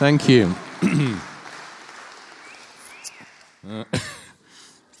Thank you.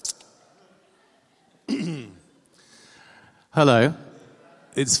 Hello.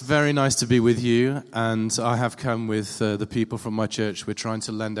 It's very nice to be with you, and I have come with the people from my church. We're trying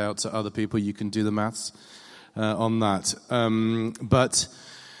to lend out to other people. You can do the maths on that. But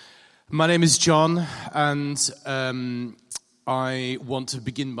my name is John, and I want to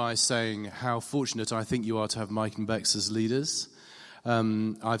begin by saying how fortunate I think you are to have Mike and Bex as leaders.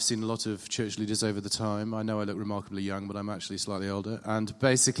 I've seen a lot of church leaders over the time. I know I look remarkably young, but I'm actually slightly older. And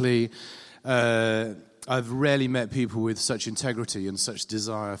basically, I've rarely met people with such integrity and such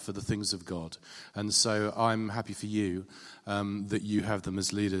desire for the things of God. And so I'm happy for you that you have them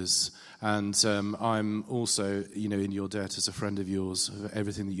as leaders. And I'm also, in your debt as a friend of yours, for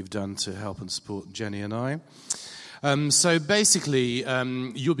everything that you've done to help and support Jenny and I. So basically,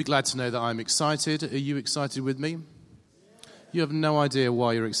 you'll be glad to know that I'm excited. Are you excited with me? You have no idea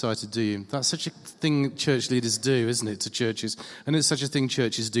why you're excited, do you? That's such a thing church leaders do, isn't it, to churches? And it's such a thing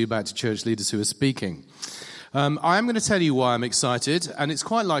churches do back to church leaders who are speaking. I am going to tell you why I'm excited, and it's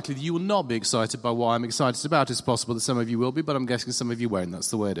quite likely that you will not be excited by what I'm excited about. It's possible that some of you will be, but I'm guessing some of you won't. That's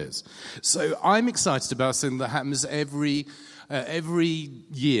the way it is. So I'm excited about something that happens every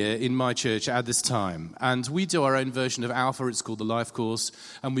year in my church at this time. And we do our own version of Alpha. It's called the Life Course,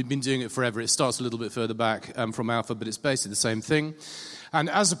 and we've been doing it forever. It starts a little bit further back from Alpha, but it's basically the same thing. And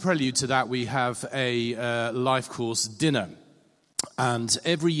as a prelude to that, we have a Life Course dinner. And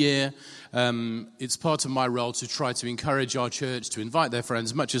every year, it's part of my role to try to encourage our church to invite their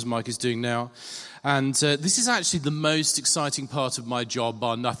friends, much as Mike is doing now. And this is actually the most exciting part of my job,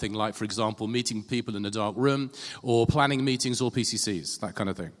 bar nothing, like, for example, meeting people in a dark room or planning meetings or PCCs, that kind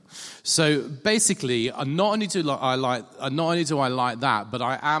of thing. So basically, not only do I like that, but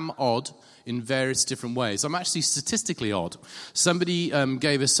I am odd in various different ways. I'm actually statistically odd. Somebody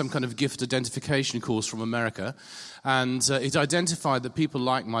gave us some kind of gift identification course from America, and it identified that people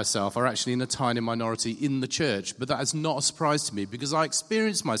like myself are actually in a tiny minority in the church. But that is not a surprise to me, because I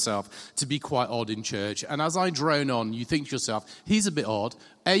experience myself to be quite odd in church. And as I drone on, you think to yourself, he's a bit odd.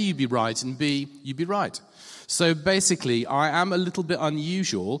 A, you'd be right, and B, you'd be right. So basically, I am a little bit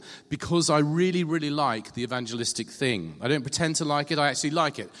unusual because I really, really like the evangelistic thing. I don't pretend to like it, I actually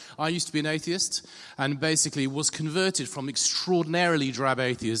like it. I used to be an atheist and basically was converted from extraordinarily drab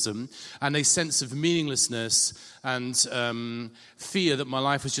atheism and a sense of meaninglessness and fear that my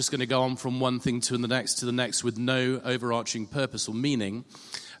life was just going to go on from one thing to the next with no overarching purpose or meaning.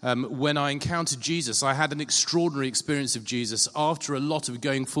 When I encountered Jesus, I had an extraordinary experience of Jesus after a lot of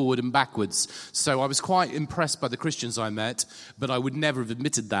going forward and backwards. So I was quite impressed by the Christians I met, but I would never have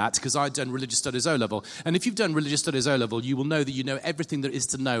admitted that because I'd done religious studies O-level. And if you've done religious studies O-level, you will know that you know everything there is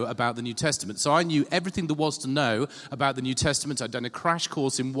to know about the New Testament. So I knew everything there was to know about the New Testament. I'd done a crash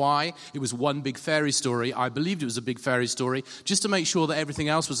course in why it was one big fairy story. I believed it was a big fairy story. Just to make sure that everything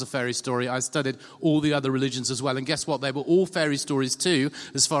else was a fairy story, I studied all the other religions as well. And guess what? They were all fairy stories too,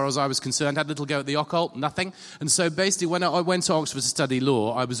 as far as I was concerned. Had a little go at the occult, nothing. And so basically when I went to Oxford to study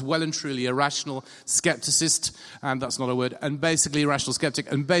law, I was well and truly a rational skepticist, and that's not a word, and basically a rational skeptic,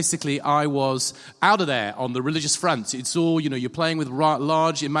 and basically I was out of there on the religious front. It's all, you're playing with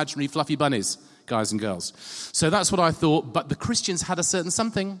large imaginary fluffy bunnies, guys and girls. So that's what I thought, but the Christians had a certain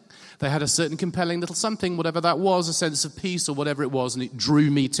something. They had a certain compelling little something, whatever that was, a sense of peace or whatever it was, and it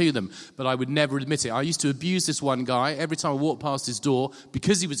drew me to them. But I would never admit it. I used to abuse this one guy every time I walked past his door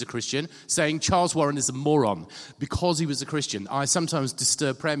because he was a Christian, saying Charles Warren is a moron because he was a Christian. I sometimes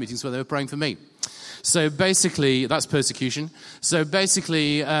disturbed prayer meetings where they were praying for me. So basically, that's persecution. So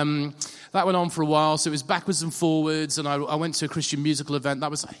basically, that went on for a while, so it was backwards and forwards, and I went to a Christian musical event.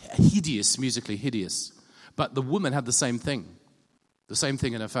 That was hideous, musically hideous. But the woman had the same thing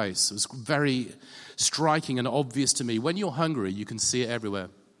in her face. It was very striking and obvious to me. When you're hungry, you can see it everywhere.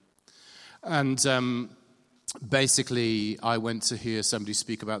 And basically, I went to hear somebody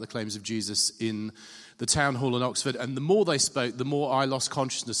speak about the claims of Jesus in the town hall in Oxford, and the more they spoke, the more I lost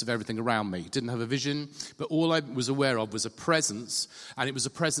consciousness of everything around me. Didn't have a vision, but all I was aware of was a presence, and it was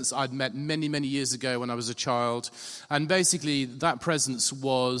a presence I'd met many, many years ago when I was a child. And basically, that presence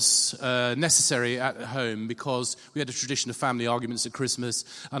was necessary at home because we had a tradition of family arguments at Christmas,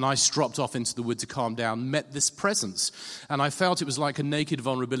 and I stropped off into the wood to calm down, met this presence, and I felt it was like a naked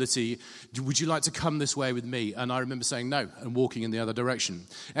vulnerability. Would you like to come this way with me? And I remember saying no and walking in the other direction.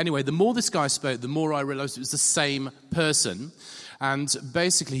 Anyway, the more this guy spoke, the more I realized it was the same person. And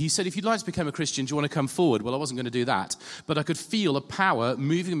basically, he said, if you'd like to become a Christian, do you want to come forward? Well, I wasn't going to do that. But I could feel a power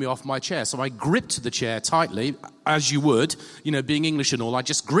moving me off my chair. So I gripped the chair tightly, as you would, being English and all. I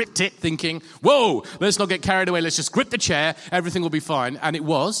just gripped it thinking, whoa, let's not get carried away. Let's just grip the chair. Everything will be fine. And it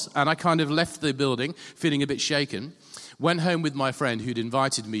was. And I kind of left the building feeling a bit shaken. Went home with my friend who'd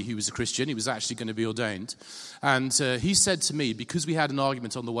invited me, who was a Christian. He was actually going to be ordained. And he said to me, because we had an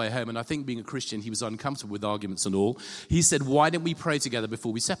argument on the way home, and I think being a Christian, he was uncomfortable with arguments and all, he said, why don't we pray together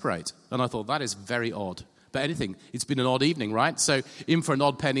before we separate? And I thought, that is very odd. But anything, it's been an odd evening, right? So in for an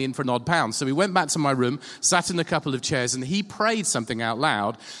odd penny, in for an odd pound. So we went back to my room, sat in a couple of chairs, and he prayed something out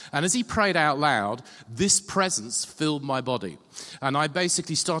loud. And as he prayed out loud, this presence filled my body. And I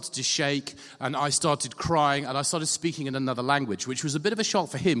basically started to shake, and I started crying, and I started speaking in another language, which was a bit of a shock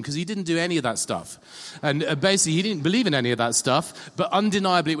for him because he didn't do any of that stuff. And basically, he didn't believe in any of that stuff, but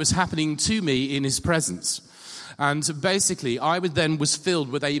undeniably it was happening to me in his presence. And basically, I was filled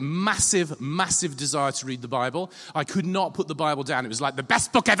with a massive, massive desire to read the Bible. I could not put the Bible down. It was like the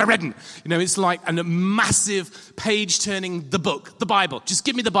best book ever written. It's like a massive page-turning, the book, the Bible. Just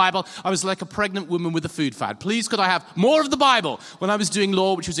give me the Bible. I was like a pregnant woman with a food fad. Please, could I have more of the Bible? When I was doing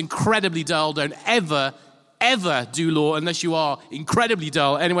law, which was incredibly dull, don't ever do law unless you are incredibly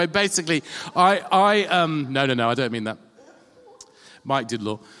dull. Anyway, basically, no, I don't mean that. Mike did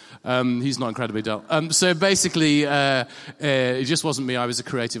law. He's not incredibly dull. So basically, it just wasn't me. I was a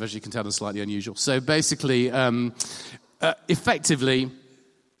creative, as you can tell, and slightly unusual. So basically, effectively,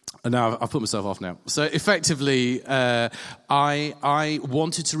 now I've put myself off now. So effectively, I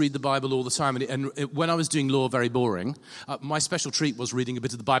wanted to read the Bible all the time. And when I was doing law, very boring, my special treat was reading a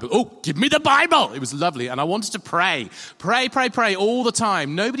bit of the Bible. Oh, give me the Bible! It was lovely. And I wanted to pray all the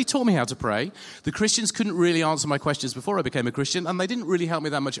time. Nobody taught me how to pray. The Christians couldn't really answer my questions before I became a Christian. And they didn't really help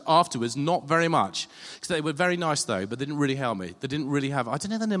me that much afterwards. Not very much. Because they were very nice, though, but they didn't really help me. They didn't really have, I don't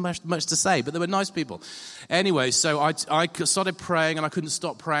know if they had much to say, but they were nice people. Anyway, so I started praying, and I couldn't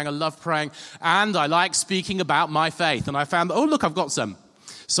stop praying. I love praying, and I like speaking about my faith. And I found, oh, look, I've got some.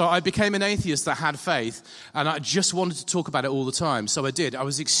 So I became an atheist that had faith, and I just wanted to talk about it all the time. So I did. I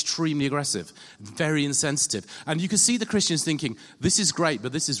was extremely aggressive, very insensitive. And you can see the Christians thinking, this is great,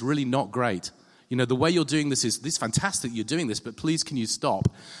 but this is really not great. The way you're doing this is fantastic, you're doing this, but please can you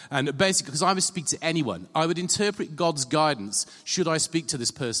stop? And basically, because I would speak to anyone, I would interpret God's guidance, should I speak to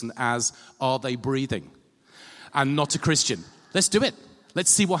this person as, are they breathing? And not a Christian. Let's do it. Let's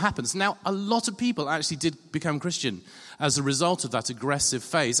see what happens. Now, a lot of people actually did become Christian as a result of that aggressive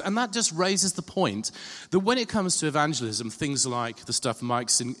phase. And that just raises the point that when it comes to evangelism, things like the stuff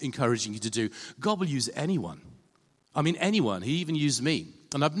Mike's encouraging you to do, God will use anyone. I mean, anyone. He even used me.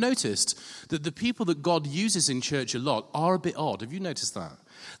 And I've noticed that the people that God uses in church a lot are a bit odd. Have you noticed that?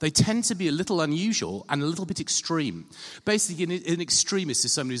 They tend to be a little unusual and a little bit extreme. Basically, an extremist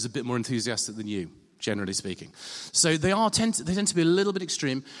is somebody who's a bit more enthusiastic than you, generally speaking. So they tend to be a little bit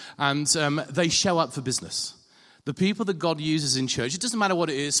extreme, and they show up for business. The people that God uses in church, it doesn't matter what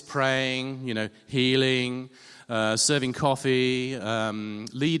it is, praying, healing, serving coffee,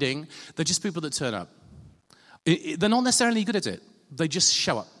 leading, they're just people that turn up. They're not necessarily good at it. They just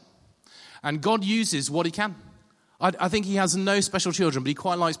show up. And God uses what he can. I think he has no special children, but he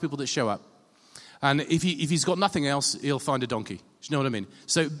quite likes people that show up. And if he's got nothing else, he'll find a donkey. Do you know what I mean?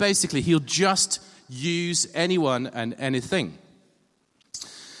 So basically, he'll just use anyone and anything.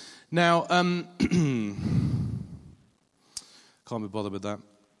 Now, can't be bothered with that.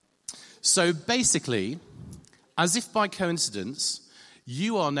 So basically, as if by coincidence,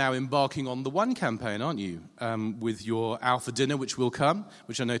 you are now embarking on the One campaign, aren't you? With your Alpha dinner, which will come,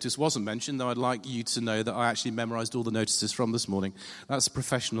 which I noticed wasn't mentioned, though I'd like you to know that I actually memorized all the notices from this morning. That's a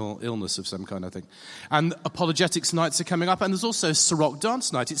professional illness of some kind, I think. And apologetics nights are coming up, and there's also Sarok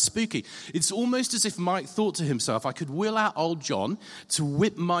dance night. It's spooky. It's almost as if Mike thought to himself, I could will out old John to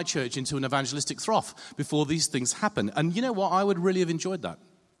whip my church into an evangelistic trough before these things happen. And you know what? I would really have enjoyed that.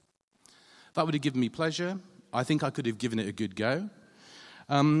 That would have given me pleasure. I think I could have given it a good go.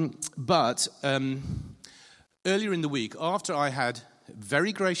 But earlier in the week, after I had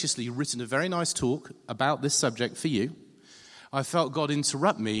very graciously written a very nice talk about this subject for you, I felt God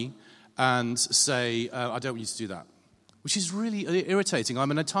interrupt me and say, I don't want you to do that, which is really irritating. I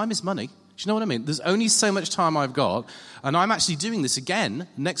mean, time is money. Do you know what I mean? There's only so much time I've got, and I'm actually doing this again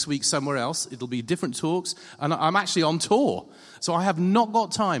next week somewhere else. It'll be different talks, and I'm actually on tour. So I have not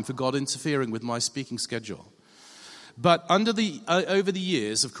got time for God interfering with my speaking schedule. But over the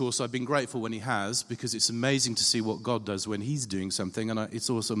years, of course, I've been grateful when he has, because it's amazing to see what God does when he's doing something. And it's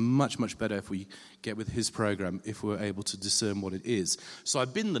also much, much better if we get with his program, if we're able to discern what it is. So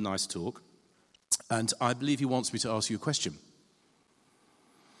I've been the nice talk, and I believe he wants me to ask you a question.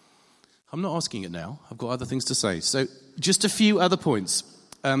 I'm not asking it now. I've got other things to say. So just a few other points.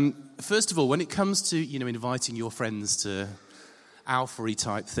 First of all, when it comes to, inviting your friends to Alpha-y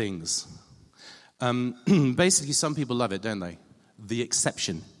type things, basically some people love it, don't they? The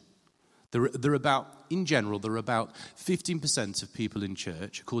exception. In general, there are about 15% of people in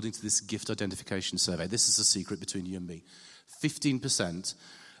church, according to this gift identification survey. This is a secret between you and me. 15%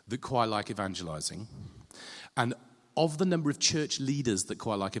 that quite like evangelizing. And of the number of church leaders that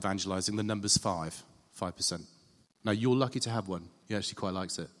quite like evangelizing, the number's 5%. Now, you're lucky to have one. He actually quite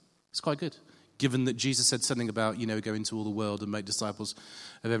likes it. It's quite good. Given that Jesus said something about, go into all the world and make disciples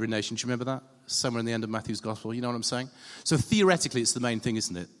of every nation. Do you remember that? Somewhere in the end of Matthew's gospel. You know what I'm saying? So theoretically, it's the main thing,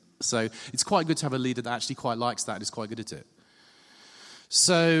 isn't it? So it's quite good to have a leader that actually quite likes that and is quite good at it.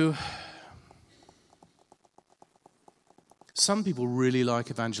 So some people really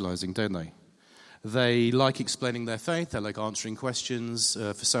like evangelizing, don't they? They like explaining their faith. They like answering questions.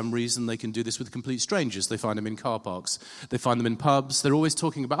 For some reason, they can do this with complete strangers. They find them in car parks. They find them in pubs. They're always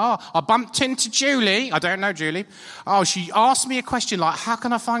talking about, I bumped into Julie. I don't know Julie. She asked me a question like, how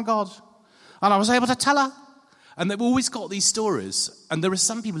can I find God? And I was able to tell her. And they've always got these stories. And there are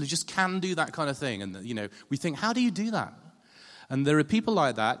some people who just can do that kind of thing. And, we think, how do you do that? And there are people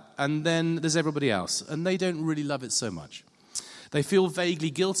like that. And then there's everybody else. And they don't really love it so much. They feel vaguely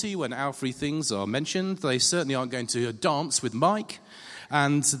guilty when Alpha-y things are mentioned. They certainly aren't going to dance with Mike.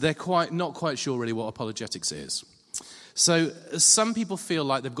 And they're not quite sure really what apologetics is. So some people feel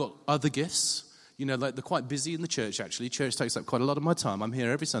like they've got other gifts. Like they're quite busy in the church, actually. Church takes up quite a lot of my time. I'm here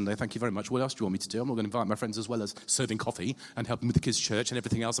every Sunday. Thank you very much. What else do you want me to do? I'm not going to invite my friends as well as serving coffee and helping with the kids' church and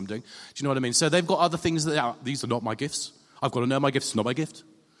everything else I'm doing. Do you know what I mean? So they've got other things these are not my gifts. I've got to know my gifts. It's not my gift.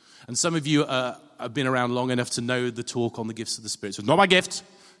 And some of you have been around long enough to know the talk on the gifts of the Spirit. So it's not my gift.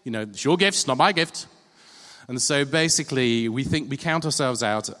 It's your gift, it's not my gift. And so basically, we think we count ourselves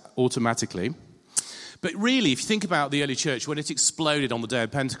out automatically. But really, if you think about the early church, when it exploded on the day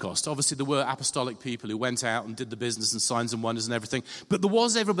of Pentecost, obviously there were apostolic people who went out and did the business and signs and wonders and everything. But there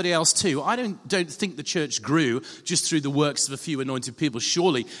was everybody else too. I don't think the church grew just through the works of a few anointed people.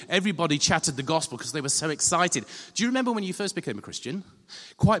 Surely everybody chatted the gospel because they were so excited. Do you remember when you first became a Christian?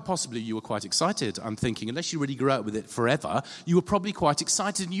 Quite possibly you were quite excited. I'm thinking, unless you really grew up with it forever, you were probably quite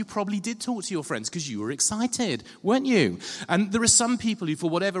excited and you probably did talk to your friends because you were excited, weren't you? And there are some people who, for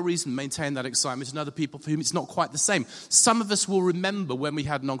whatever reason, maintain that excitement and other people for whom it's not quite the same. Some of us will remember when we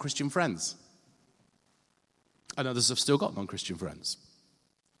had non-Christian friends. And others have still got non-Christian friends.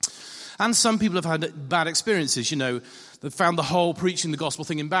 And some people have had bad experiences, they've found the whole preaching the gospel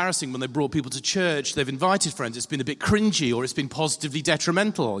thing embarrassing when they brought people to church. They've invited friends. It's been a bit cringy or it's been positively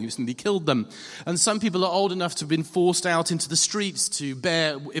detrimental. You've simply killed them. And some people are old enough to have been forced out into the streets to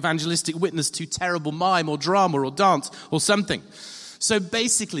bear evangelistic witness to terrible mime or drama or dance or something. So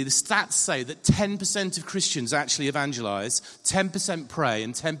basically, the stats say that 10% of Christians actually evangelize, 10% pray,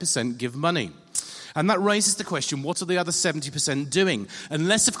 and 10% give money. And that raises the question, what are the other 70% doing?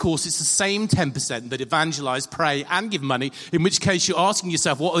 Unless, of course, it's the same 10% that evangelize, pray, and give money, in which case you're asking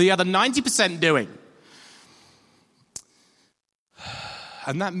yourself, what are the other 90% doing?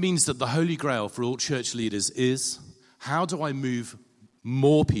 And that means that the Holy Grail for all church leaders is, how do I move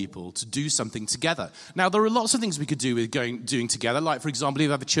more people to do something together? Now, there are lots of things we could do with doing together. Like, for example, if you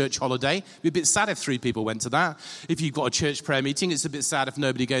have a church holiday, it'd be a bit sad if 3 people went to that. If you've got a church prayer meeting, it's a bit sad if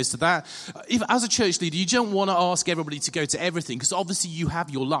nobody goes to that. If, as a church leader, you don't want to ask everybody to go to everything, because obviously you have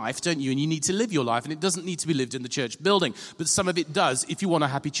your life, don't you? And you need to live your life, and it doesn't need to be lived in the church building. But some of it does if you want a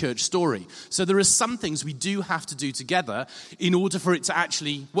happy church story. So there are some things we do have to do together in order for it to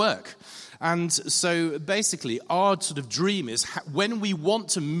actually work. And so basically our sort of dream is, when we want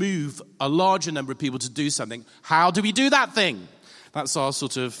to move a larger number of people to do something, how do we do that thing? That's our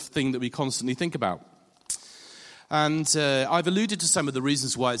sort of thing that we constantly think about. And I've alluded to some of the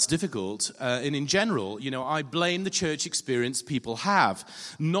reasons why it's difficult. And in general, I blame the church experience people have,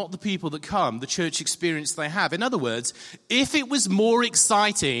 not the people that come, the church experience they have. In other words, if it was more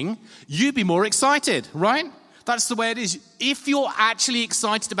exciting, you'd be more excited, right? That's the way it is. If you're actually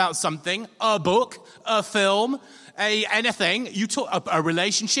excited about something, a book, a film, anything, you talk a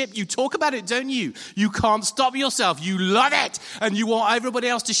relationship, you talk about it, don't you? You can't stop yourself. You love it, and you want everybody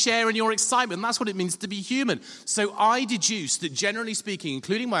else to share in your excitement. And that's what it means to be human. So I deduce that, generally speaking,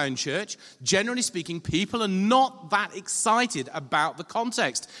 including my own church, generally speaking, people are not that excited about the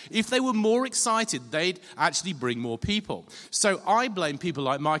context. If they were more excited, they'd actually bring more people. So I blame people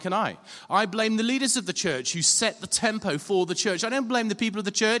like Mike and I. I blame the leaders of the church who set the tempo for the church. I don't blame the people of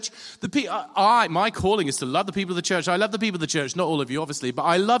the church. My calling is to love the people of the church. I love the people of the church, not all of you, obviously, but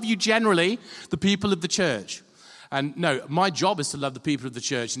I love you generally, the people of the church. And no, my job is to love the people of the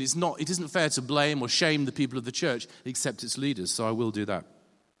church, and it isn't fair to blame or shame the people of the church except its leaders, so I will do that.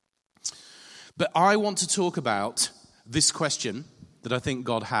 But I want to talk about this question that I think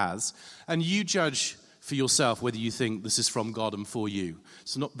God has, and you judge for yourself whether you think this is from God and for you.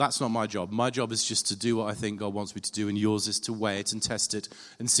 So that's not my job. My job is just to do what I think God wants me to do, and yours is to weigh it and test it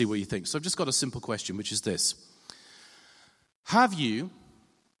and see what you think. So I've just got a simple question, which is this. Have you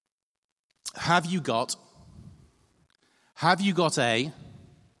got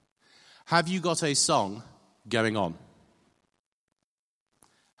a song going on?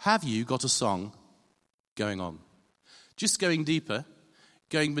 Have you got a song going on? Just going deeper,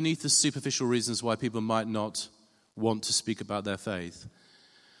 going beneath the superficial reasons why people might not want to speak about their faith,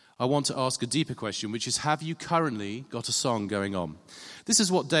 I want to ask a deeper question, which is, have you currently got a song going on? This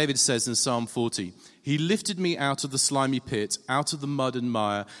is what David says in Psalm 40. He lifted me out of the slimy pit, out of the mud and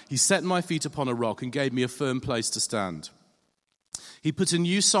mire. He set my feet upon a rock and gave me a firm place to stand. He put a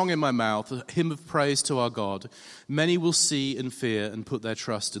new song in my mouth, a hymn of praise to our God. Many will see and fear and put their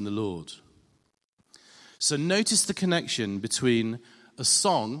trust in the Lord. So notice the connection between a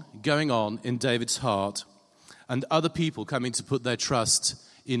song going on in David's heart and other people coming to put their trust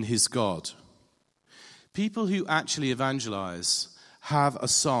in his God. People who actually evangelize have a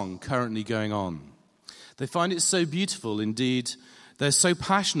song currently going on. They find it so beautiful, indeed, they're so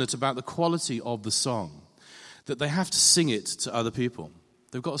passionate about the quality of the song that they have to sing it to other people.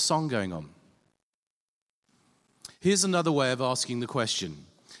 They've got a song going on. Here's another way of asking the question,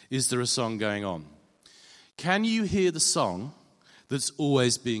 is there a song going on? Can you hear the song that's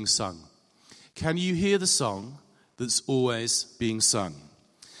always being sung? Can you hear the song that's always being sung?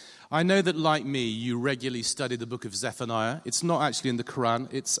 I know that, like me, you regularly study the book of Zephaniah. It's not actually in the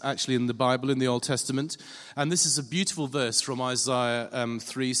Quran. It's actually in the Bible, in the Old Testament. And this is a beautiful verse from Isaiah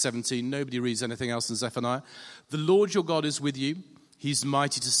 3:17. Nobody reads anything else in Zephaniah. The Lord your God is with you. He's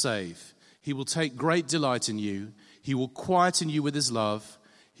mighty to save. He will take great delight in you. He will quieten you with his love.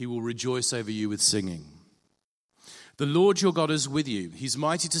 He will rejoice over you with singing. The Lord your God is with you. He's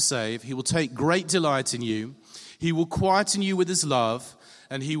mighty to save. He will take great delight in you. He will quieten you with his love.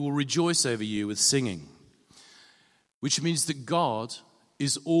 And he will rejoice over you with singing. Which means that God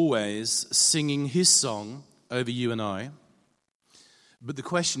is always singing his song over you and I. But the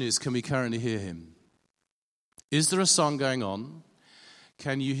question is, can we currently hear him? Is there a song going on?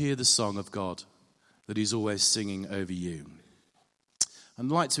 Can you hear the song of God that he's always singing over you? I'd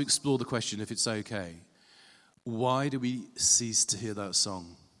like to explore the question, if it's okay. Why do we cease to hear that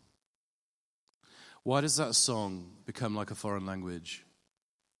song? Why does that song become like a foreign language?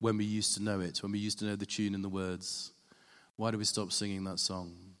 When we used to know it, when we used to know the tune and the words, why do we stop singing that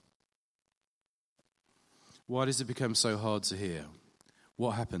song? Why does it become so hard to hear?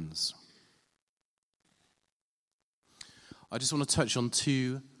 What happens? I just want to touch on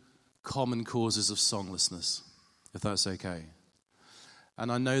two common causes of songlessness, if that's okay.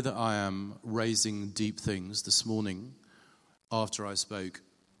 And I know that I am raising deep things. This morning, after I spoke,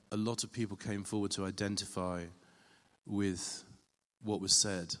 a lot of people came forward to identify with what was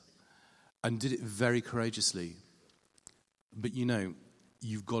said, and did it very courageously. But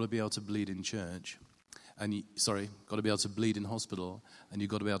you've got to be able to bleed in church, got to be able to bleed in hospital, and you've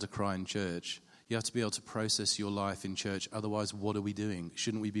got to be able to cry in church. You have to be able to process your life in church. Otherwise, what are we doing?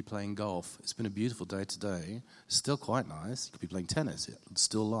 Shouldn't we be playing golf? It's been a beautiful day today. It's still quite nice. You could be playing tennis. It's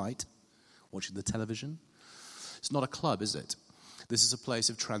still light. Watching the television. It's not a club, is it? This is a place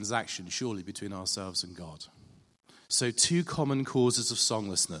of transaction, surely, between ourselves and God. So, two common causes of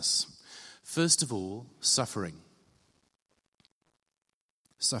songlessness. First of all, suffering.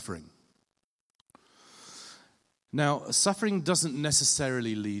 Suffering. Now, suffering doesn't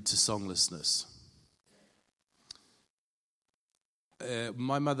necessarily lead to songlessness.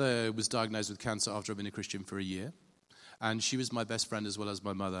 My mother was diagnosed with cancer after I'd been a Christian for a year. And she was my best friend as well as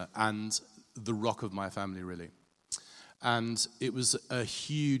my mother and the rock of my family, really. And it was a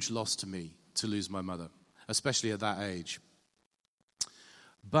huge loss to me to lose my mother, especially at that age.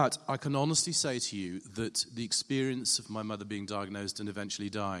 But I can honestly say to you that the experience of my mother being diagnosed and eventually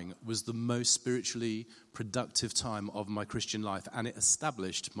dying was the most spiritually productive time of my Christian life, and it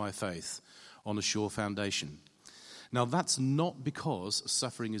established my faith on a sure foundation. Now, that's not because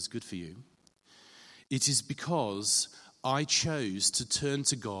suffering is good for you. It is because I chose to turn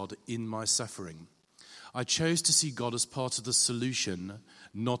to God in my suffering. I chose to see God as part of the solution,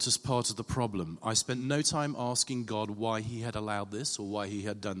 not as part of the problem. I spent no time asking God why he had allowed this or why he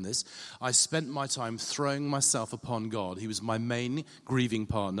had done this. I spent my time throwing myself upon God. He was my main grieving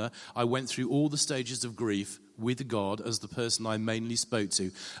partner. I went through all the stages of grief with God as the person I mainly spoke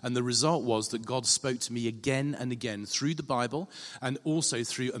to. And the result was that God spoke to me again and again through the Bible and also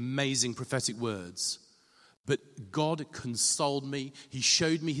through amazing prophetic words. But God consoled me. He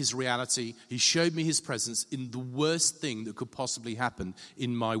showed me his reality. He showed me his presence in the worst thing that could possibly happen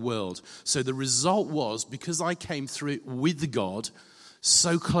in my world. So the result was, because I came through it with God,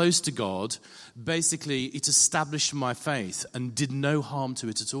 so close to God, basically it established my faith and did no harm to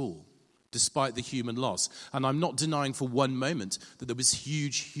it at all, despite the human loss. And I'm not denying for one moment that there was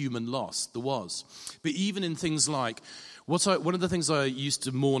huge human loss. There was. But even in things like, one of the things I used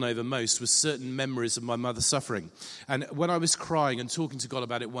to mourn over most was certain memories of my mother suffering. And when I was crying and talking to God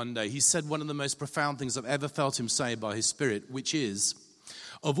about it one day, he said one of the most profound things I've ever felt him say by his Spirit, which is,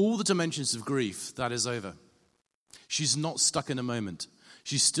 of all the dimensions of grief, that is over. She's not stuck in a moment.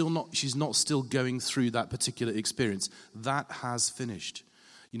 She's not still going through that particular experience. That has finished.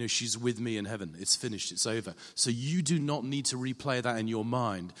 You know, she's with me in heaven. It's finished. It's over. So you do not need to replay that in your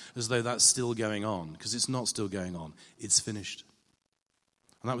mind as though that's still going on, because it's not still going on. It's finished.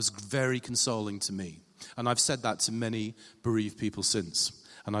 And that was very consoling to me. And I've said that to many bereaved people since.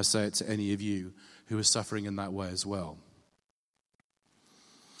 And I say it to any of you who are suffering in that way as well.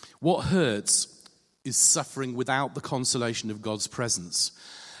 What hurts is suffering without the consolation of God's presence.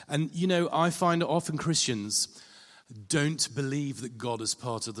 And, you know, I find often Christians don't believe that God is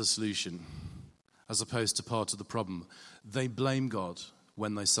part of the solution as opposed to part of the problem. They blame God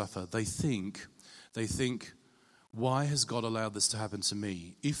when they suffer. They think, why has God allowed this to happen to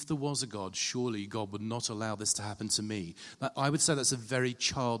me? If there was a God, surely God would not allow this to happen to me. I would say that's a very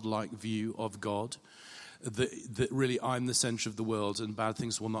childlike view of God, that really I'm the center of the world and bad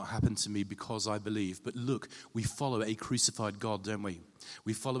things will not happen to me because I believe. But look, we follow a crucified God, don't we?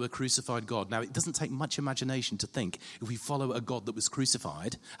 We follow a crucified God. Now, it doesn't take much imagination to think if we follow a God that was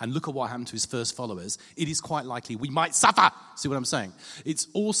crucified, and look at what happened to his first followers, it is quite likely we might suffer. See what I'm saying? It's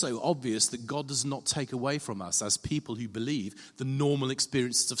also obvious that God does not take away from us as people who believe the normal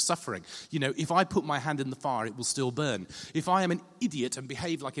experiences of suffering. You know, if I put my hand in the fire, it will still burn. If I am an idiot and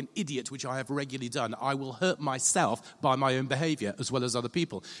behave like an idiot, which I have regularly done, I will hurt myself by my own behavior as well as other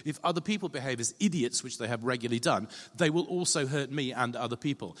people. If other people behave as idiots, which they have regularly done, they will also hurt me and other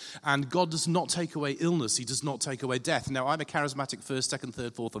people. And God does not take away illness. He does not take away death. Now, I'm a charismatic first, second,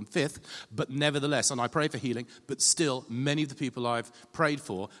 third, fourth, and fifth, but nevertheless, and I pray for healing, but still, many of the people I've prayed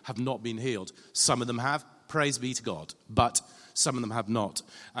for have not been healed. Some of them have, praise be to God, but some of them have not.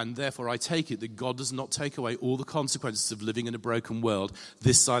 And therefore, I take it that God does not take away all the consequences of living in a broken world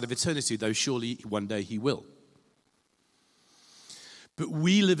this side of eternity, though surely one day he will. But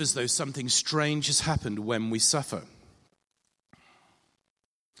we live as though something strange has happened when we suffer.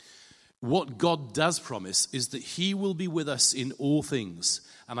 What God does promise is that he will be with us in all things.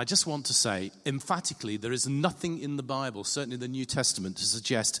 And I just want to say, emphatically, there is nothing in the Bible, certainly the New Testament, to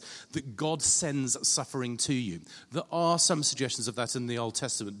suggest that God sends suffering to you. There are some suggestions of that in the Old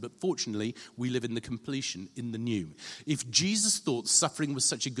Testament, but fortunately, we live in the completion in the New. If Jesus thought suffering was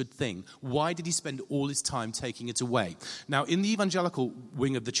such a good thing, why did he spend all his time taking it away? Now, in the evangelical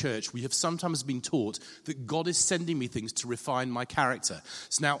wing of the church, we have sometimes been taught that God is sending me things to refine my character.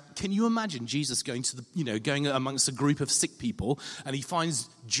 So now, can you imagine Jesus going amongst a group of sick people, and he finds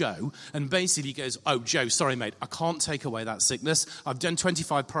Joe, and basically goes, oh, Joe, sorry, mate, I can't take away that sickness. I've done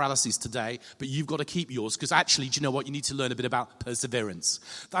 25 paralyses today, but you've got to keep yours, because actually, do you know what? You need to learn a bit about perseverance.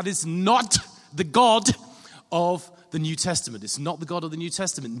 That is not the God of the New Testament. It's not the God of the New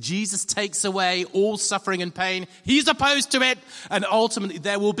Testament. Jesus takes away all suffering and pain. He's opposed to it, and ultimately,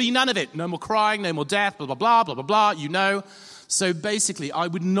 there will be none of it. No more crying, no more death, blah, blah, blah, blah, blah, blah, you know. So basically, I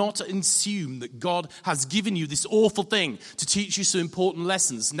would not assume that God has given you this awful thing to teach you some important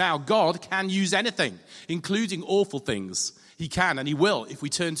lessons. Now, God can use anything, including awful things. He can, and he will, if we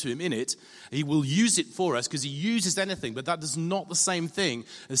turn to him in it. He will use it for us because he uses anything, but that is not the same thing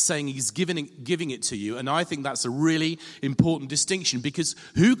as saying he's giving it to you. And I think that's a really important distinction, because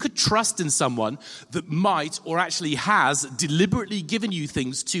who could trust in someone that might or actually has deliberately given you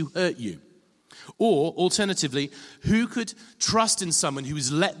things to hurt you? Or, alternatively, who could trust in someone who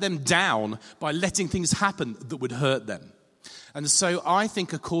has let them down by letting things happen that would hurt them? And so I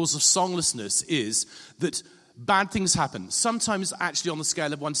think a cause of songlessness is that bad things happen. Sometimes actually on the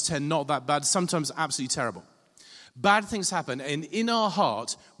scale of 1 to 10, not that bad. Sometimes absolutely terrible. Bad things happen, and in our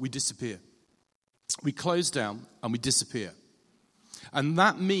heart, we disappear. We close down and we disappear. And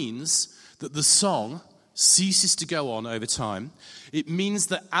that means that the song ceases to go on over time. It means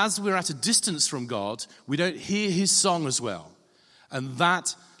that as we're at a distance from God, we don't hear his song as well. And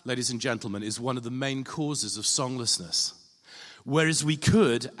that, ladies and gentlemen, is one of the main causes of songlessness. Whereas we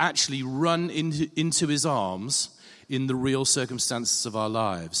could actually run into his arms in the real circumstances of our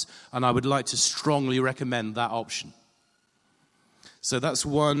lives. And I would like to strongly recommend that option. So that's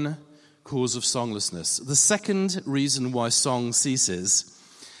one cause of songlessness. The second reason why song ceases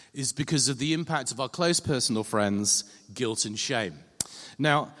is because of the impact of our close personal friends' guilt and shame.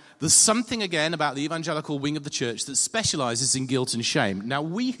 Now, there's something, again, about the evangelical wing of the church that specializes in guilt and shame. Now,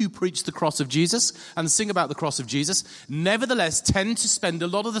 we who preach the cross of Jesus and sing about the cross of Jesus, nevertheless tend to spend a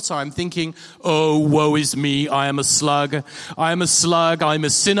lot of the time thinking, oh, woe is me, I am a slug, I'm a slug, I'm a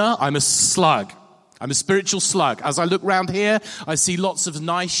sinner, I'm a slug. I'm a spiritual slug. As I look round here, I see lots of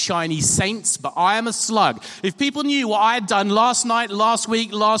nice, shiny saints, but I am a slug. If people knew what I had done last night, last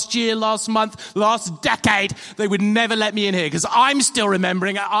week, last year, last month, last decade, they would never let me in here because I'm still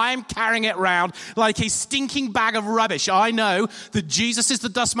remembering it. I'm carrying it around like a stinking bag of rubbish. I know that Jesus is the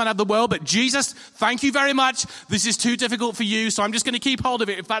dustman of the world, but Jesus, thank you very much. This is too difficult for you, so I'm just going to keep hold of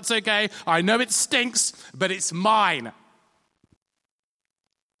it if that's okay. I know it stinks, but it's mine.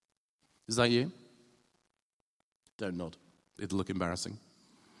 Is that you? Don't nod. It'll look embarrassing.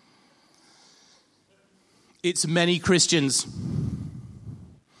 It's many Christians.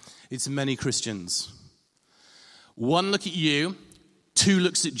 It's many Christians. One look at you, two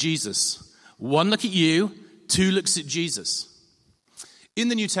looks at Jesus. One look at you, two looks at Jesus. In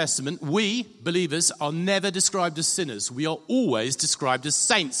the New Testament, we, believers, are never described as sinners. We are always described as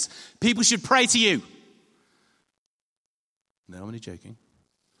saints. People should pray to you. No, I'm only joking.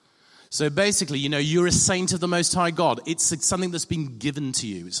 So basically, you're a saint of the Most High God. It's something that's been given to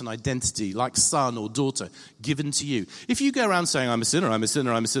you. It's an identity, like son or daughter, given to you. If you go around saying, I'm a sinner, I'm a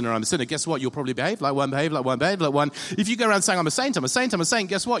sinner, I'm a sinner, I'm a sinner, guess what? You'll probably behave like one, behave like one, behave like one. If you go around saying, I'm a saint, I'm a saint, I'm a saint,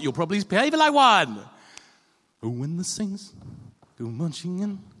 guess what? You'll probably behave like one. Oh, when the saints go marching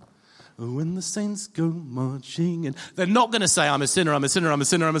in. Oh, when the saints go marching in. They're not going to say, I'm a sinner, I'm a sinner, I'm a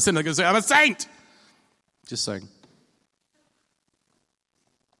sinner, I'm a sinner. They're going to say, I'm a saint. Just saying.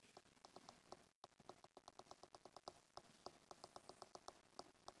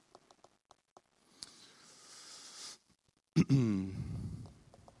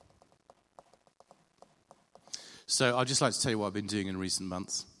 So I'd just like to tell you what I've been doing in recent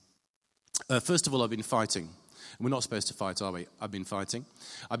months. First of all, I've been fighting. We're not supposed to fight, are we? I've been fighting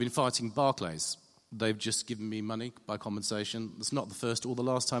Barclays. They've just given me money by compensation. It's not the first or the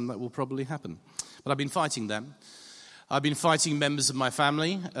last time that will probably happen. But I've been fighting them. I've been fighting members of my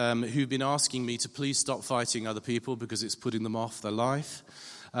family who've been asking me to please stop fighting other people because it's putting them off their life.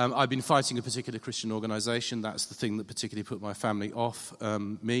 I've been fighting a particular Christian organization. That's the thing that particularly put my family off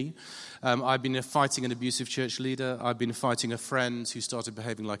me. I've been fighting an abusive church leader. I've been fighting a friend who started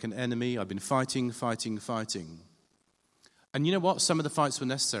behaving like an enemy. I've been fighting. And you know what? Some of the fights were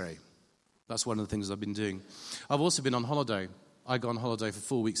necessary. That's one of the things I've been doing. I've also been on holiday. I go on holiday for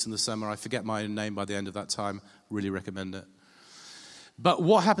 4 weeks in the summer. I forget my own name by the end of that time. Really recommend it. But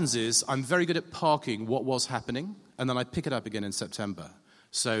what happens is I'm very good at parking what was happening, and then I pick it up again in September.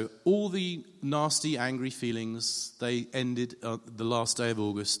 So all the nasty, angry feelings, they ended the last day of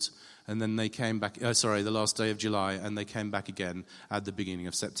August, and then they came back, the last day of July, and they came back again at the beginning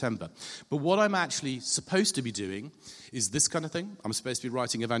of September. But what I'm actually supposed to be doing is this kind of thing. I'm supposed to be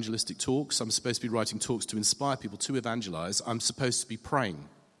writing evangelistic talks. I'm supposed to be writing talks to inspire people to evangelize. I'm supposed to be praying.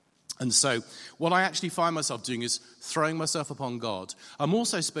 And so what I actually find myself doing is throwing myself upon God. I'm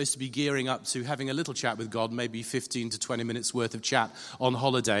also supposed to be gearing up to having a little chat with God, maybe 15 to 20 minutes worth of chat on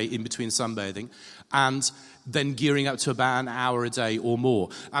holiday in between sunbathing, and then gearing up to about an hour a day or more.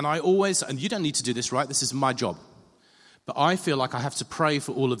 And you don't need to do this, right? This is my job. But I feel like I have to pray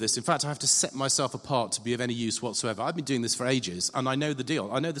for all of this. In fact, I have to set myself apart to be of any use whatsoever. I've been doing this for ages, and I know the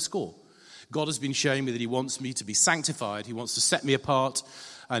deal. I know the score. God has been showing me that he wants me to be sanctified. He wants to set me apart.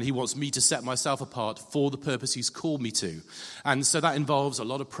 And he wants me to set myself apart for the purpose he's called me to. And so that involves a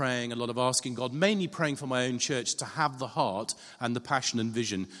lot of praying, a lot of asking God, mainly praying for my own church to have the heart and the passion and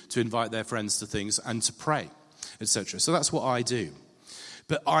vision to invite their friends to things and to pray, etc. So that's what I do.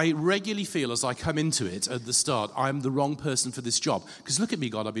 But I regularly feel as I come into it at the start, I'm the wrong person for this job. Because look at me,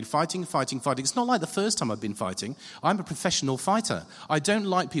 God, I've been fighting. It's not like the first time I've been fighting. I'm a professional fighter. I don't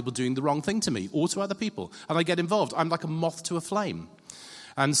like people doing the wrong thing to me or to other people. And I get involved. I'm like a moth to a flame.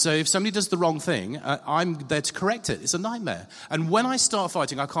 And so if somebody does the wrong thing, I'm there to correct it. It's a nightmare. And when I start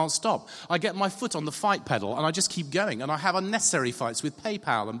fighting, I can't stop. I get my foot on the fight pedal, and I just keep going. And I have unnecessary fights with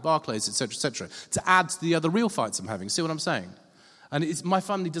PayPal and Barclays, etc., to add to the other real fights I'm having. See what I'm saying? And my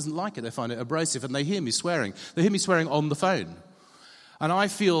family doesn't like it. They find it abrasive, and they hear me swearing. They hear me swearing on the phone. And I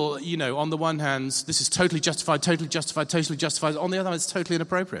feel, on the one hand, this is totally justified. On the other hand, it's totally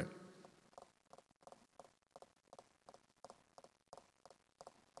inappropriate.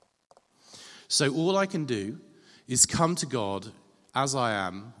 So all I can do is come to God as I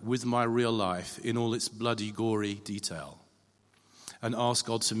am with my real life in all its bloody, gory detail and ask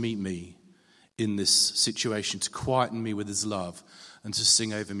God to meet me in this situation, to quieten me with his love and to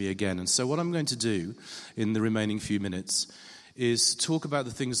sing over me again. And so what I'm going to do in the remaining few minutes is talk about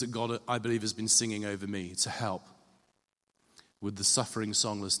the things that God, I believe, has been singing over me to help with the suffering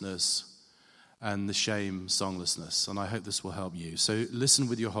songlessness and the shame songlessness. And I hope this will help you. So listen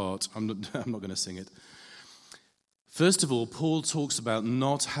with your heart. I'm not going to sing it. First of all, Paul talks about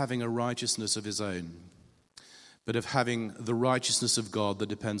not having a righteousness of his own, but of having the righteousness of God that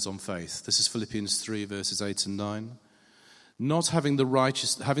depends on faith. This is Philippians 3, verses 8 and 9. Not having the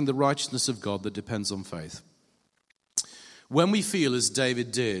righteousness of God that depends on faith. When we feel, as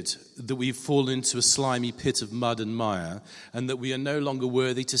David did, that we've fallen into a slimy pit of mud and mire, and that we are no longer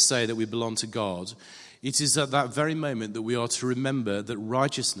worthy to say that we belong to God, it is at that very moment that we are to remember that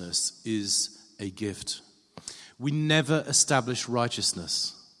righteousness is a gift. We never establish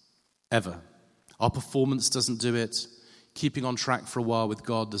righteousness, ever. Our performance doesn't do it. Keeping on track for a while with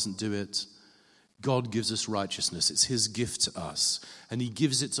God doesn't do it. God gives us righteousness. It's his gift to us. And he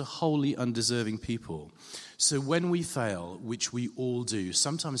gives it to wholly undeserving people. So when we fail, which we all do,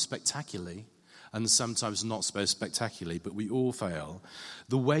 sometimes spectacularly and sometimes not so spectacularly, but we all fail,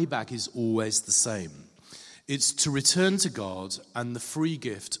 the way back is always the same. It's to return to God and the free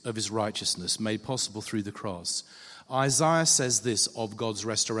gift of his righteousness made possible through the cross. Isaiah says this of God's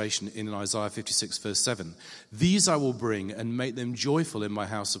restoration in Isaiah 56, verse 7. These I will bring and make them joyful in my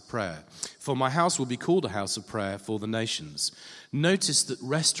house of prayer. For my house will be called a house of prayer for the nations. Notice that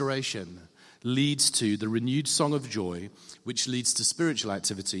restoration leads to the renewed song of joy, which leads to spiritual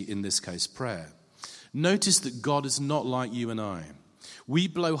activity, in this case prayer. Notice that God is not like you and I. We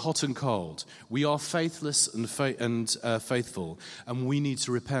blow hot and cold. We are faithless and faithful, and we need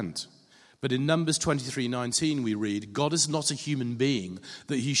to repent. But in Numbers 23:19 we read, God is not a human being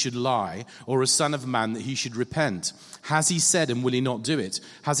that he should lie, or a son of man that he should repent. Has he said, and will he not do it?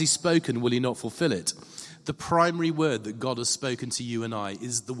 Has he spoken, will he not fulfill it? The primary word that God has spoken to you and I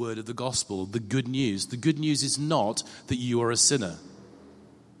is the word of the gospel, the good news. The good news is not that you are a sinner.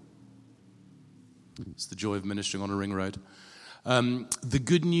 It's the joy of ministering on a ring road. The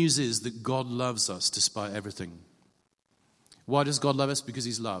good news is that God loves us despite everything. Why does God love us? Because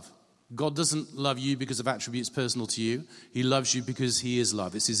he's love. God doesn't love you because of attributes personal to you. He loves you because he is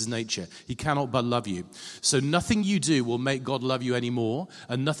love. It's his nature. He cannot but love you. So nothing you do will make God love you any more,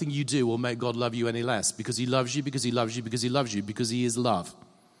 and nothing you do will make God love you any less, because he loves you, because he loves you, because he loves you, because he is love.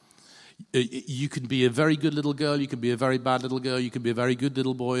 You can be a very good little girl, you can be a very bad little girl, you can be a very good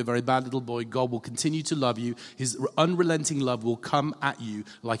little boy, a very bad little boy. God will continue to love you. His unrelenting love will come at you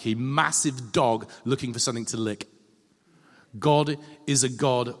like a massive dog looking for something to lick. God is a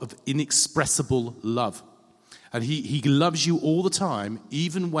God of inexpressible love. And he loves you all the time,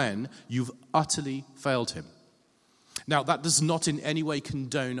 even when you've utterly failed him. Now, that does not in any way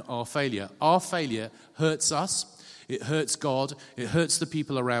condone our failure. Our failure hurts us. It hurts God, it hurts the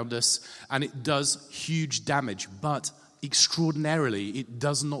people around us, and it does huge damage. But extraordinarily, it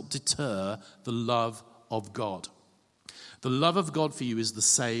does not deter the love of God. The love of God for you is the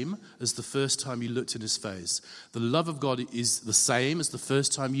same as the first time you looked in his face. The love of God is the same as the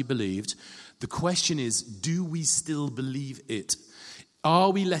first time you believed. The question is, do we still believe it? Are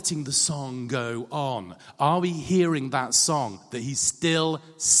we letting the song go on? Are we hearing that song that he's still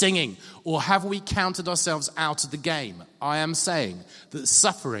singing? Or have we counted ourselves out of the game? I am saying that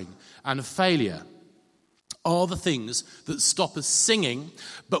suffering and failure are the things that stop us singing.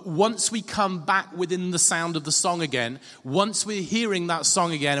 But once we come back within the sound of the song again, once we're hearing that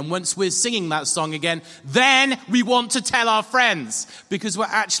song again, and once we're singing that song again, then we want to tell our friends, because we've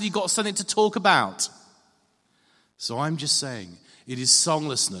actually got something to talk about. So I'm just saying, it is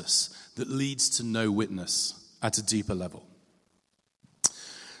songlessness that leads to no witness at a deeper level.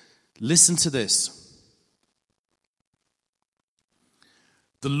 Listen to this.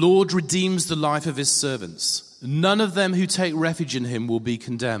 The Lord redeems the life of his servants. None of them who take refuge in him will be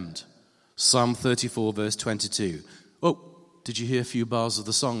condemned. Psalm 34, verse 22. Oh, did you hear a few bars of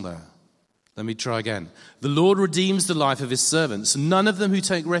the song there? Let me try again. The Lord redeems the life of his servants. None of them who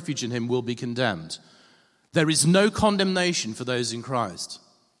take refuge in him will be condemned. There is no condemnation for those in Christ.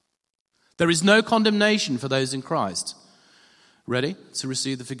 There is no condemnation for those in Christ. Ready to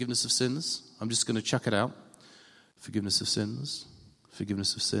receive the forgiveness of sins? I'm just going to chuck it out. Forgiveness of sins.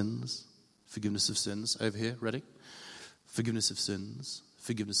 Forgiveness of sins. Forgiveness of sins. Over here, ready? Forgiveness of sins.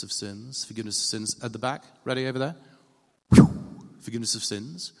 Forgiveness of sins. Forgiveness of sins. At the back, ready over there? Forgiveness of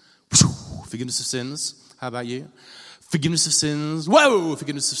sins. Forgiveness of sins. How about you? Forgiveness of sins. Whoa!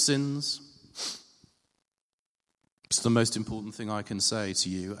 Forgiveness of sins. It's the most important thing I can say to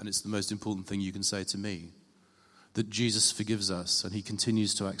you, and it's the most important thing you can say to me. That Jesus forgives us, and he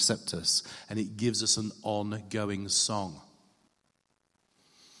continues to accept us, and it gives us an ongoing song.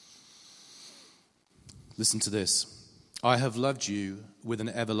 Listen to this. I have loved you with an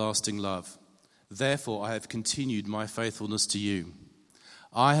everlasting love. Therefore, I have continued my faithfulness to you.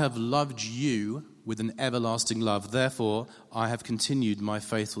 I have loved you with an everlasting love. Therefore, I have continued my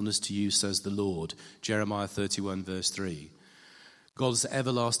faithfulness to you, says the Lord. Jeremiah 31, verse 3. God's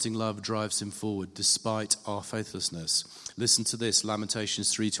everlasting love drives him forward despite our faithlessness. Listen to this,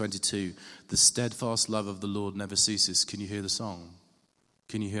 Lamentations 3:22. The steadfast love of the Lord never ceases. Can you hear the song?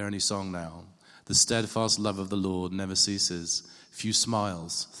 Can you hear any song now? The steadfast love of the Lord never ceases. Few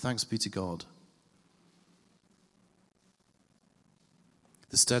smiles. Thanks be to God.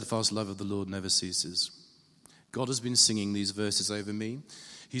 The steadfast love of the Lord never ceases. God has been singing these verses over me.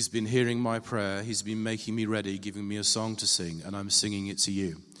 He's been hearing my prayer. He's been making me ready, giving me a song to sing, and I'm singing it to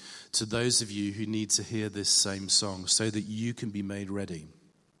you. To those of you who need to hear this same song so that you can be made ready.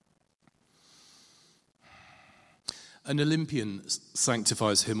 An Olympian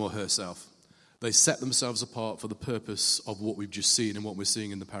sanctifies him or herself. They set themselves apart for the purpose of what we've just seen and what we're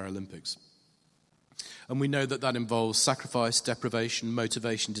seeing in the Paralympics. And we know that that involves sacrifice, deprivation,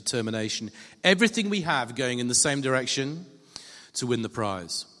 motivation, determination, everything we have going in the same direction to win the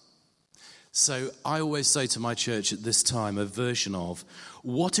prize. So I always say to my church at this time a version of,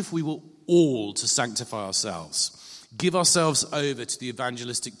 what if we were all to sanctify ourselves, give ourselves over to the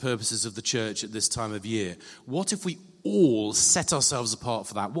evangelistic purposes of the church at this time of year? What if we all set ourselves apart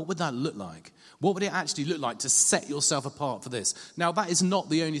for that? What would that look like? What would it actually look like to set yourself apart for this? Now, that is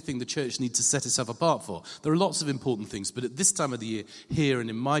not the only thing the church needs to set itself apart for. There are lots of important things, but at this time of the year, here and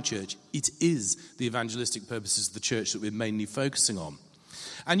in my church, it is the evangelistic purposes of the church that we're mainly focusing on.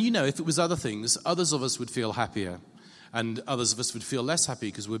 And you know, if it was other things, others of us would feel happier, and others of us would feel less happy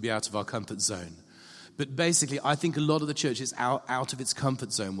because we'd be out of our comfort zone. But basically, I think a lot of the church is out of its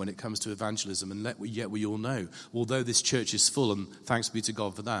comfort zone when it comes to evangelism, and yet we all know, although this church is full, and thanks be to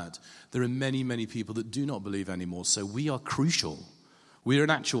God for that, there are many, many people that do not believe anymore. So we are crucial. We are an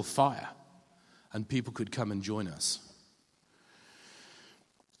actual fire, and people could come and join us.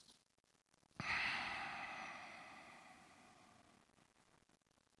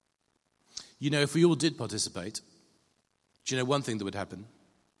 You know, if we all did participate, do you know one thing that would happen?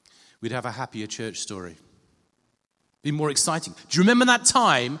 We'd have a happier church story. Be more exciting. Do you remember that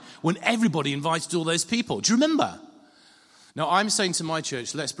time when everybody invited all those people? Do you remember? Now, I'm saying to my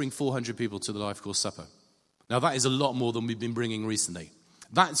church, let's bring 400 people to the Life Course Supper. Now, that is a lot more than we've been bringing recently.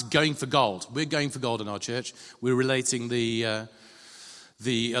 That's going for gold. We're going for gold in our church. We're relating the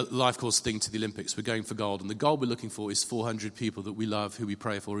Life Course thing to the Olympics. We're going for gold. And the goal we're looking for is 400 people that we love, who we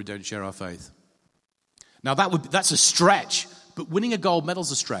pray for, who don't share our faith. Now, that's a stretch. But winning a gold medal is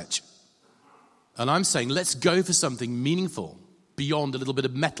a stretch. And I'm saying, let's go for something meaningful beyond a little bit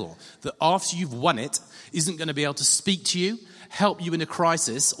of metal that after you've won it isn't going to be able to speak to you, help you in a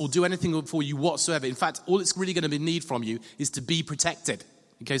crisis, or do anything for you whatsoever. In fact, all it's really going to need from you is to be protected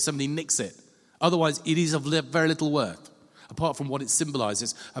in case somebody nicks it. Otherwise, it is of very little worth, apart from what it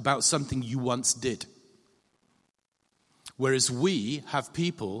symbolizes about something you once did. Whereas we have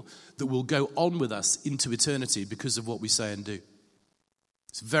people that will go on with us into eternity because of what we say and do.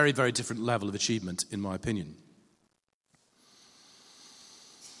 It's a very, very different level of achievement, in my opinion.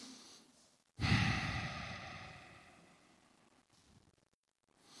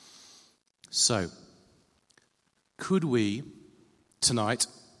 So, could we tonight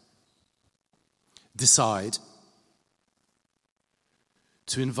decide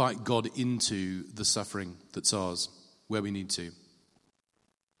to invite God into the suffering that's ours, where we need to?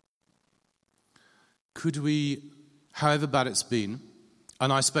 Could we, however bad it's been,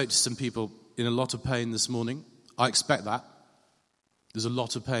 and I spoke to some people in a lot of pain this morning. I expect that. There's a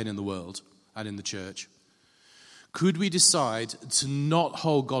lot of pain in the world and in the church. Could we decide to not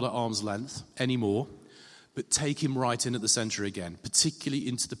hold God at arm's length anymore, but take him right in at the center again, particularly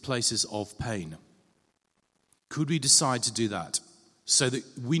into the places of pain? Could we decide to do that so that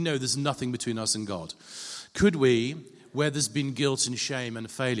we know there's nothing between us and God? Could we, where there's been guilt and shame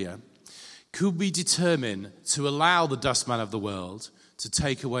and failure, could we determine to allow the dustman of the world to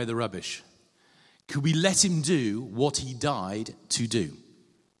take away the rubbish? Could we let him do what he died to do?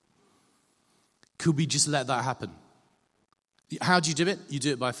 Could we just let that happen? How do you do it? You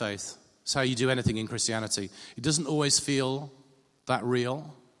do it by faith. It's how you do anything in Christianity. It doesn't always feel that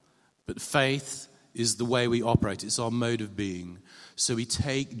real, but faith is the way we operate. It's our mode of being. So we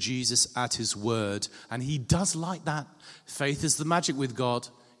take Jesus at his word, and he does like that. Faith is the magic with God.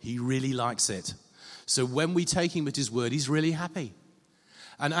 He really likes it. So when we take him at his word, he's really happy.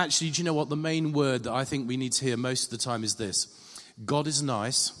 And actually, do you know what? The main word that I think we need to hear most of the time is this. God is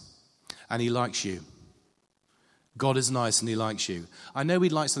nice and he likes you. God is nice and he likes you. I know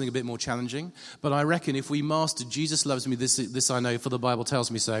we'd like something a bit more challenging, but I reckon if we mastered Jesus loves me, this I know, for the Bible tells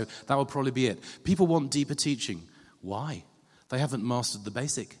me so, that would probably be it. People want deeper teaching. Why? They haven't mastered the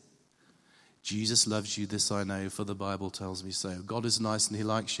basic. Jesus loves you, this I know, for the Bible tells me so. God is nice and he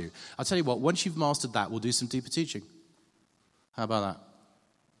likes you. I'll tell you what, once you've mastered that, we'll do some deeper teaching. How about that?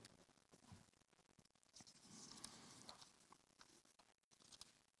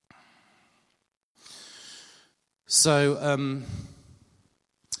 So,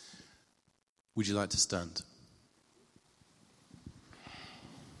 would you like to stand?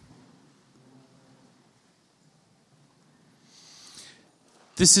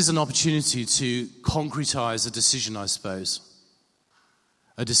 This is an opportunity to concretize a decision, I suppose.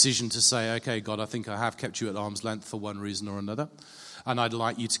 A decision to say, okay, God, I think I have kept you at arm's length for one reason or another, and I'd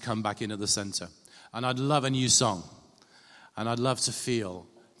like you to come back in at the center. And I'd love a new song, and I'd love to feel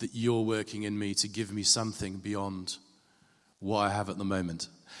that you're working in me to give me something beyond what I have at the moment.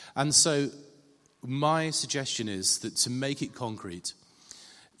 And so my suggestion is that to make it concrete,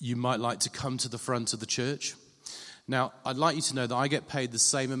 you might like to come to the front of the church. Now, I'd like you to know that I get paid the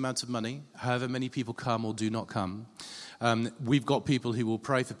same amount of money, however many people come or do not come. We've got people who will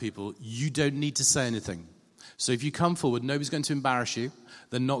pray for people. You don't need to say anything. So if you come forward, nobody's going to embarrass you.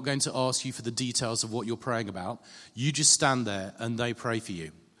 They're not going to ask you for the details of what you're praying about. You just stand there and they pray for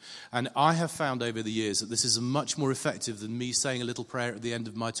you. And I have found over the years that this is much more effective than me saying a little prayer at the end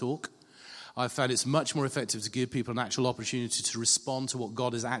of my talk. I've found it's much more effective to give people an actual opportunity to respond to what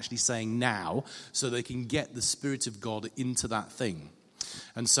God is actually saying now so they can get the Spirit of God into that thing.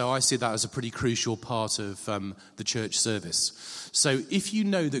 And so I see that as a pretty crucial part of the church service. So if you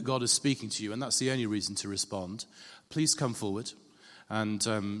know that God is speaking to you, and that's the only reason to respond, please come forward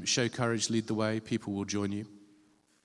and show courage, lead the way. People will join you.